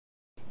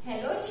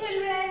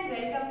children,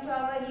 welcome to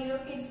our Hero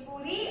Kids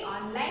Puri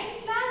online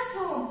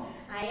classroom.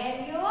 I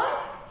am your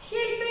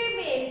Shilpi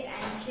Miss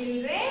and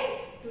children,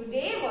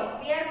 today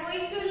what we are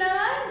going to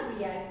learn?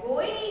 We are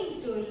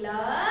going to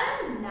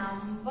learn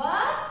number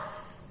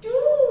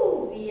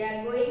 2. We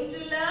are going to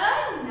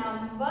learn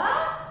number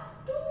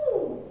 2.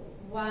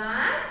 1,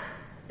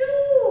 2.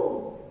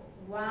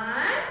 1,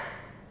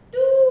 2.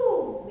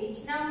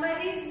 Which number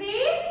is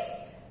this?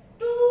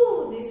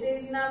 2. This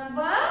is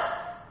number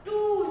 2.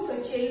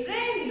 So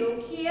children,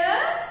 look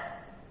here.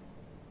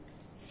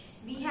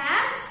 We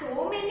have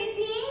so many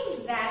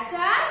things that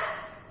are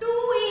 2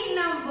 in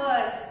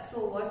number.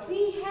 So what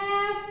we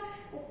have?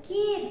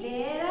 Okay,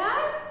 there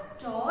are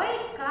toy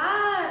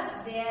cars.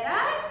 There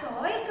are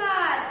toy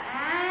cars.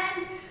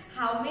 And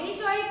how many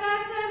toy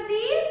cars are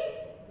these?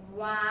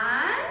 1,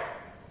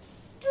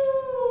 2.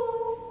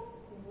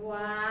 1,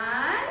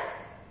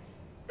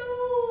 2.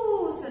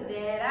 So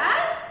there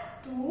are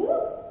 2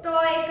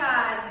 toy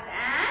cars.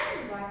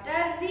 And what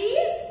are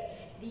these?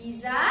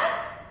 These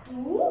are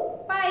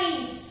 2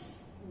 pipes.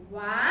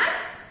 1,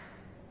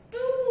 2.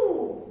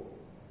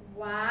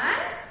 1,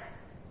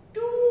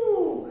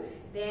 2.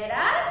 There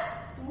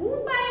are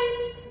 2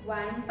 pipes.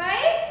 1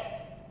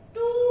 pipe,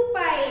 2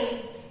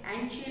 pipe.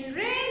 And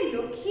children,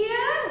 look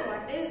here.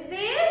 What is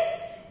this?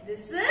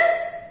 This is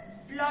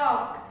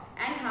block.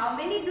 And how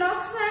many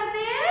blocks are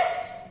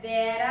there?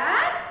 There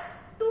are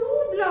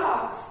 2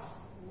 blocks.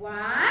 1,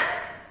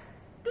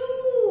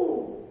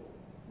 2.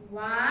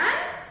 1,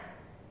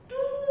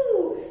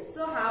 2.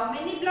 So how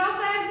many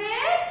blocks are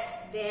there?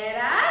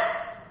 There are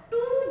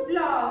 2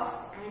 blocks.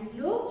 And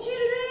look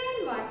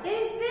children, what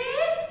is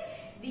this?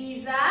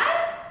 These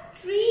are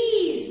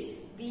trees.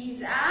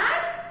 These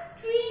are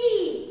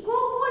tree.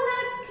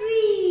 Coconut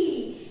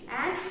tree.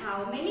 And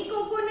how many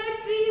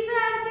coconut trees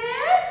are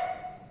there?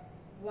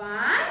 1,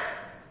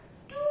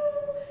 2.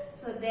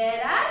 So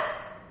there are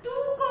 2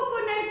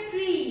 coconut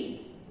trees.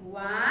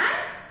 1,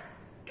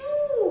 2.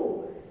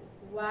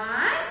 1,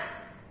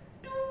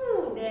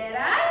 2. There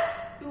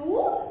are 2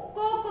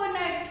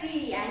 coconut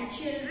trees. And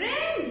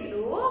children,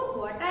 look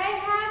what I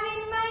have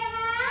in my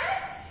hand.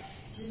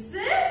 This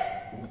is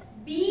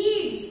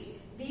beads.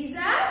 These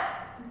are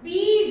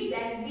beads,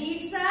 and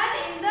beads are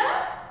in the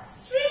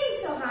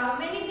string. So how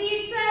many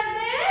beads are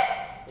there?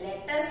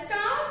 Let us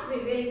count. We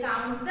will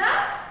count the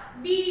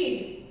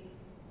bead.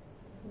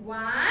 1,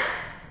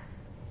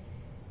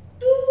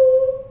 2.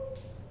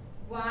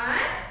 1,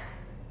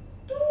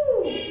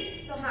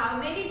 2. So how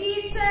many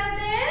beads are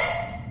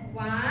there?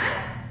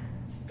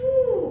 1,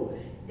 2.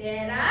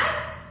 There are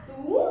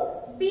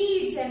 2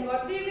 beads. And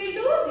what we will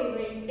do? We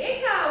will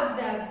take out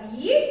the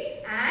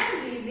bead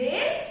and we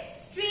will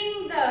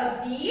string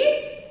the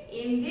beads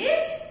in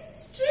this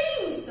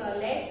string. So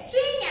let's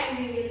string, and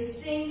we will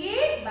string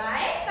it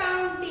by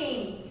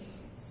counting.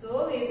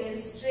 So we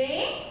will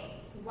string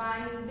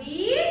 1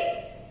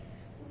 bead,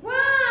 1.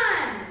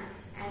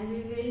 And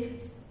we will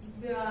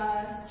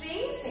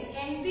string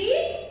second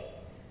bead,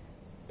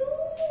 2.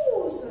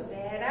 So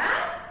there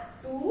are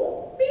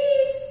 2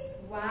 beads.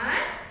 1,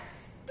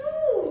 2.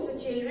 So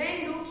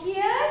children, look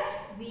here.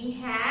 We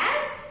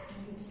have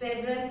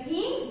several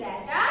things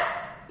that are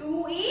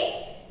 2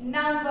 in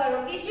number.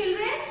 Okay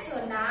children.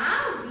 So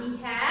now we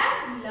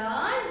have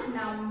learned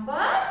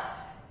number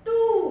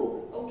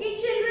 2. Okay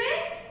children.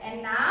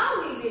 And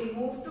now we will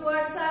move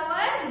towards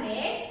our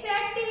next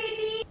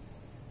activity.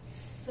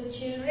 So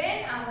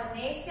children, our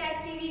next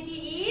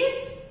activity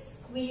is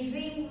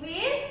squeezing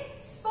with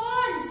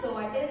sponge. So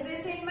what is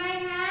this in my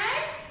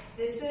hand?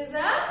 This is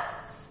a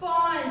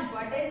sponge.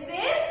 What is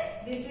this?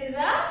 This is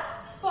a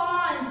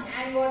sponge.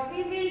 And what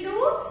we will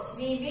do?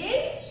 We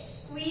will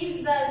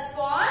squeeze the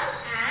sponge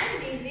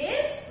and we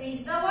will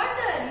squeeze the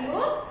water.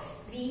 Look,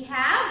 we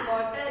have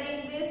water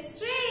in this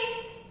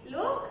tray.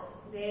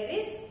 Look, there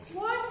is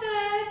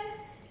water.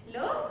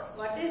 Look,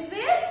 what is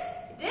this?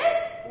 It is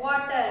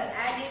water.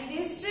 And in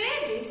this tray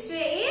is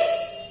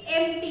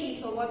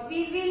empty. So what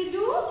we will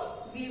do?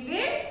 We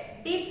will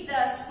dip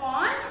the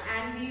sponge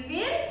and we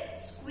will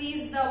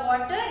squeeze the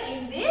water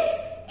in this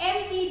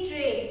empty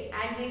tray.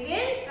 And we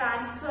will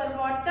transfer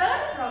water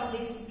from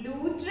this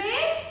blue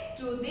tray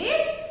to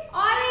this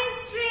orange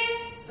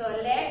tray. So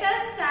let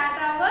us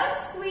start our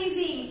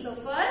squeezing. So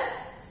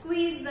first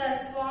squeeze the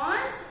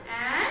sponge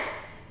and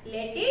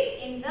let it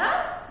in the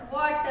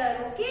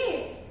water.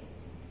 Okay.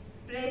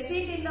 Press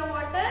it in the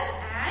water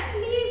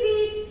and leave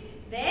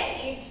it. Then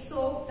it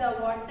soaks the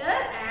water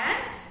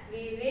and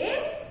we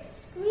will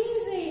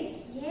squeeze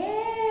it.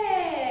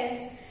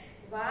 Yes.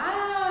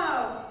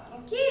 Wow.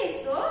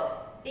 Okay. So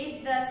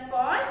dip the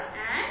sponge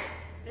and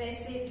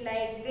press it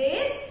like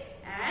this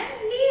and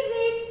leave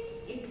it.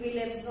 It will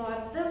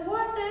absorb the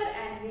water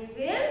and we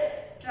will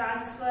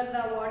transfer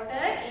the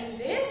water in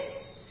this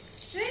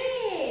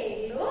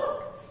tray. Look.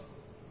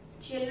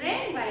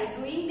 Children, by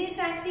doing this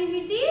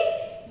activity,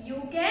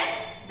 you can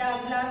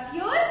develop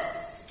your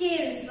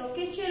skills.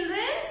 Okay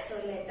children. So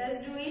let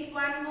us do it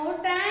one more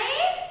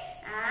time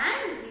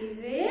and we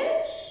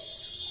will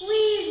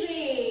squeeze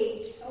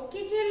it.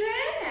 Okay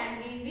children, and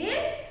we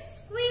will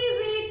squeeze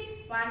it.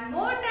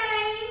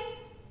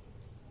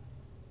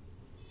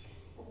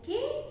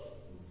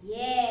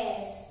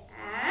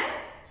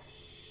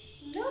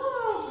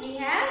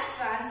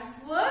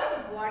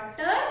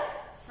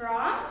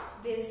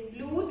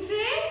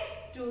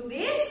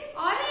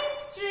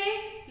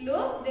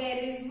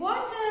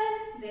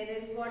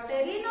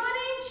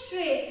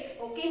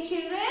 Okay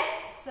children,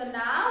 so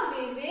now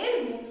we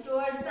will move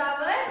towards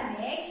our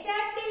next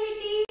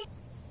activity.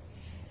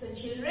 So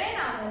children,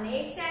 our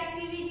next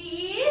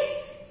activity is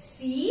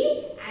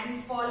see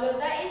and follow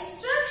the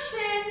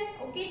instruction.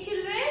 Okay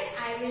children,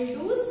 I will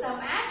do some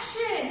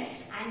action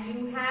and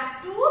you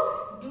have to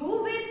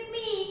do with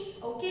me.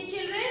 Okay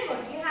children,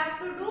 what you have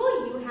to do?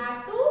 You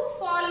have to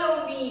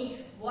follow me.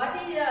 What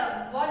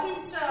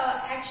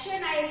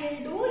action I will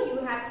do?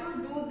 You have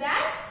to do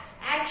that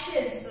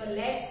action. So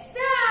let's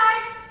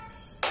start.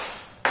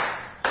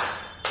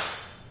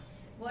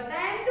 What I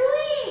am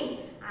doing?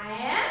 I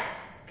am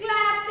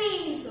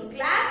clapping. So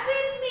clap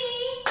with me.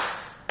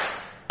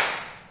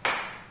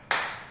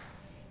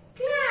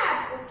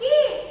 Clap.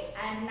 Okay.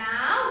 And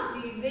now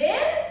we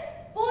will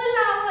pull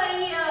our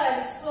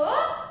ears. So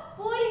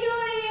pull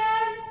your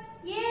ears.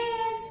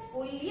 Yes.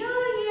 Pull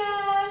your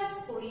ears.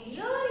 Pull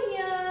your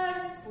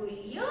ears. Pull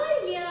your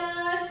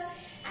ears.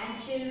 And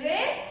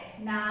children,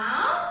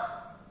 now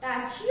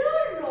touch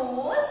your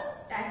nose.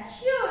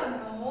 Touch your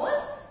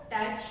nose.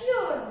 Touch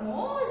your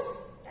nose.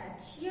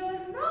 Touch your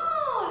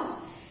nose.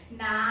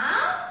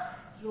 Now,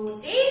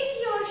 rotate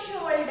your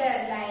shoulder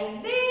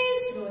like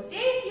this.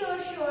 Rotate your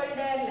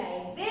shoulder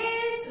like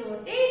this.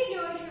 Rotate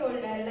your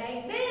shoulder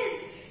like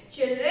this.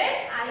 Children,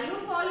 are you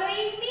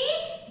following me?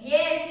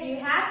 Yes, you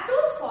have to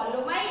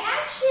follow my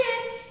action.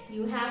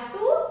 You have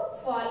to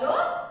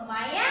follow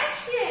my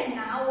action.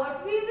 Now,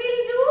 what we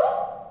will do?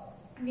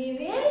 We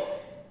will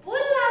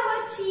pull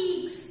our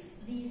cheeks.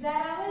 These are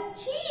our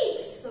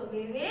cheeks. So,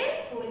 we will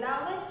pull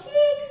our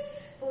cheeks.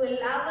 Pull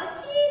our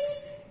cheeks,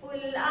 pull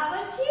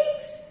our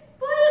cheeks,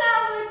 pull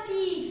our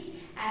cheeks.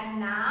 And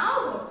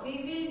now what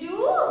we will